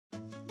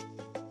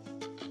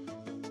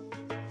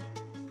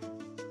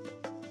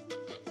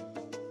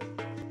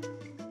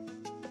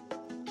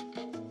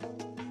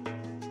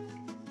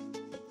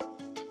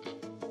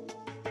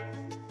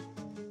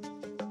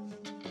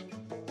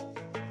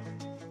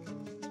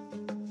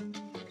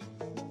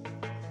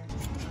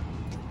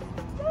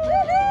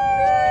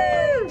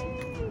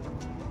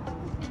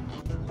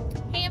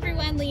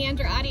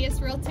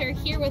Realtor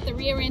here with the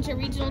Rancho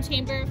Regional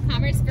Chamber of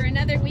Commerce for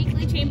another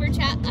weekly Chamber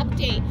Chat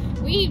update.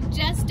 We've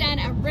just done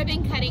a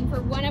ribbon cutting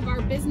for one of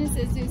our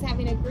businesses who's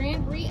having a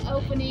grand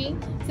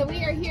reopening. So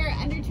we are here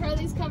under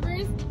Charlie's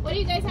covers. What do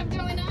you guys have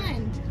going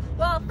on?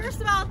 Well, first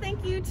of all,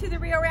 thank you to the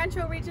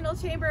Rancho Regional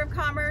Chamber of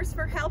Commerce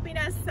for helping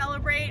us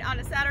celebrate on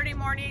a Saturday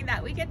morning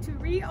that we get to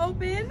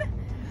reopen.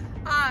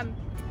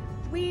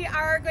 We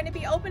are going to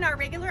be open our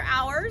regular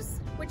hours,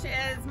 which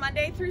is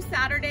Monday through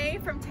Saturday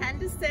from 10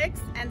 to 6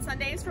 and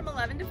Sundays from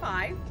 11 to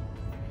 5.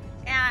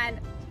 And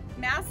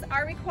masks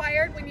are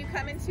required when you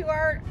come into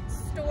our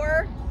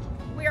store.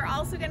 We are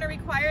also going to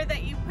require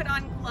that you put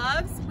on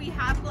gloves. We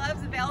have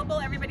gloves available.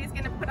 Everybody's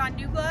going to put on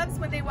new gloves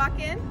when they walk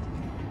in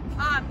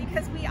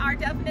because we are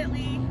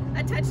definitely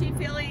a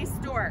touchy-feely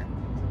store.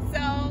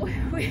 So,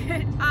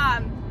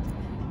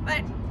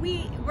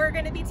 we're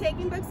going to be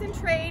taking books in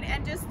trade,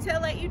 and just to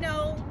let you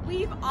know,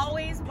 we've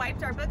always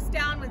wiped our books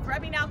down with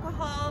rubbing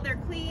alcohol. They're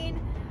clean,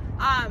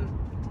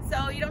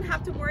 so you don't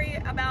have to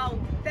worry about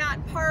that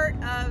part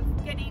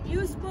of getting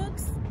used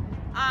books.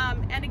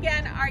 And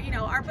again,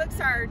 our books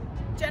are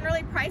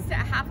generally priced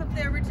at half of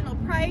the original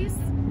price,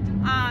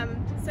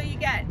 so you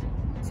get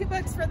 2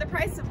 books for the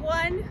price of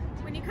 1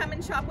 when you come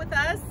and shop with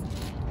us.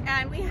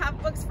 And we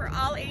have books for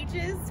all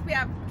ages. We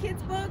have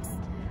kids books,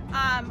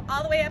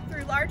 all the way up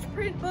through large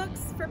print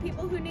books for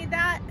people who need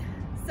that.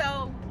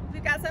 So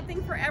we've got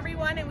something for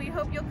everyone, and we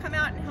hope you'll come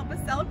out and help us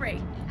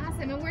celebrate.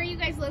 Awesome. And where are you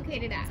guys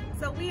located at?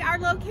 So we are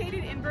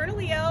located in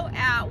Bernalillo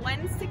at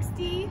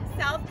 160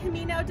 South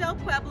Camino del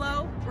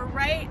Pueblo. We're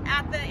right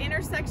at the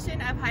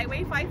intersection of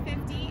Highway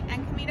 550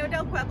 and Camino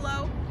del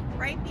Pueblo,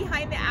 right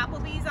behind the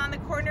Applebee's on the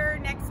corner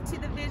next to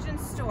the Vision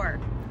store.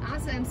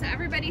 Awesome. So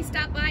everybody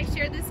stop by,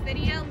 share this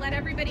video, let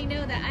everybody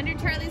know that Under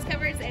Charlie's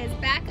Covers is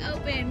back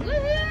open.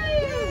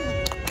 Woohoo!